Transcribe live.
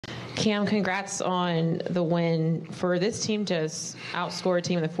Cam, congrats on the win. For this team to outscore a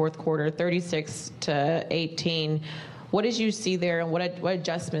team in the fourth quarter, 36-18, what did you see there, and what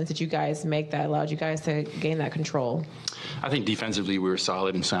adjustments did you guys make that allowed you guys to gain that control? I think defensively we were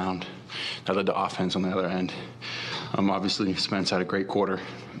solid and sound. That led to offense on the other end. Obviously, Spence had a great quarter.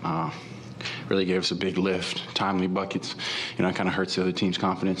 Really gave us a big lift, timely buckets. It kind of hurts the other team's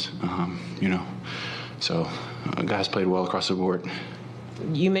confidence, So guys played well across the board.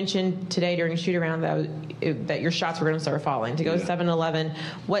 You mentioned today during shoot-around that your shots were going to start falling. To go 7-11,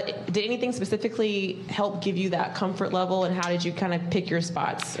 did anything specifically help give you that comfort level, and how did you kind of pick your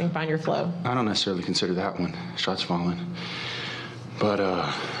spots and find your flow? I don't necessarily consider that one, shots falling. But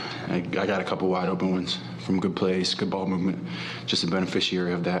I got a couple wide open ones from good plays, good ball movement. Just a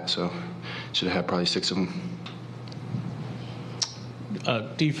beneficiary of that, so should have had probably 6 of them.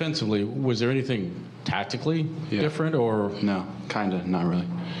 Defensively, was there anything tactically different, or? No, kind of, not really.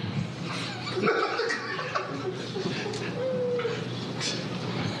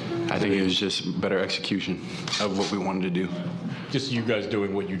 I think it was just better execution of what we wanted to do. Just you guys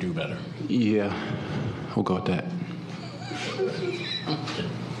doing what you do better? Yeah, we'll go with that.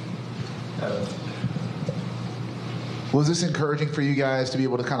 Was this encouraging for you guys to be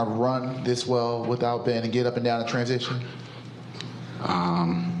able to kind of run this well without Ben and get up and down in transition?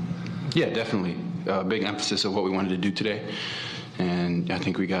 Yeah, definitely. Big emphasis of what we wanted to do today. And I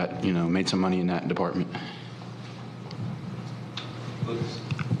think we got, made some money in that department.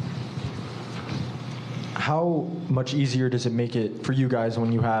 How much easier does it make it for you guys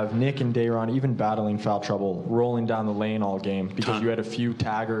when you have Nick and Dayron even battling foul trouble, rolling down the lane all game? Because you had a few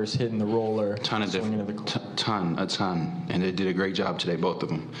taggers hitting the roller. A ton. And they did a great job today, both of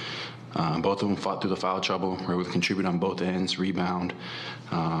them. Both of them fought through the foul trouble, where we've contributed on both ends, rebound.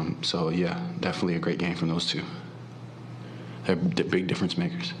 So, yeah, definitely a great game from those two. They're big difference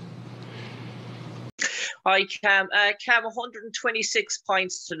makers. Hi, Cam. Cam, 126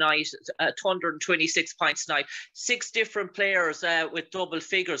 points tonight, 226 points tonight. 6 different players with double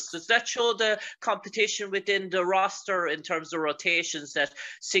figures. Does that show the competition within the roster in terms of rotations, that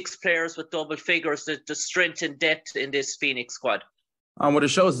 6 players with double figures, the strength and depth in this Phoenix squad? What it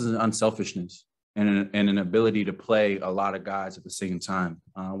shows is an unselfishness and an ability to play a lot of guys at the same time.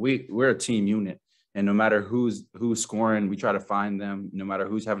 We're a team unit, and no matter who's scoring, we try to find them. No matter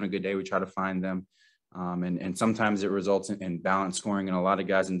who's having a good day, we try to find them. And sometimes it results in balanced scoring and a lot of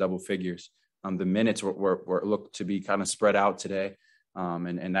guys in double figures. The minutes were looked to be kind of spread out today,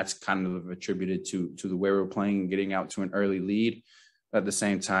 and that's kind of attributed to the way we're playing, getting out to an early lead. At the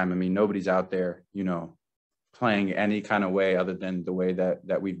same time, nobody's out there, playing any kind of way other than the way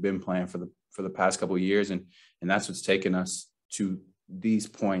that we've been playing for the past couple of years, and that's what's taken us to these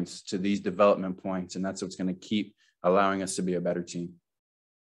points, to these development points, and that's what's going to keep allowing us to be a better team.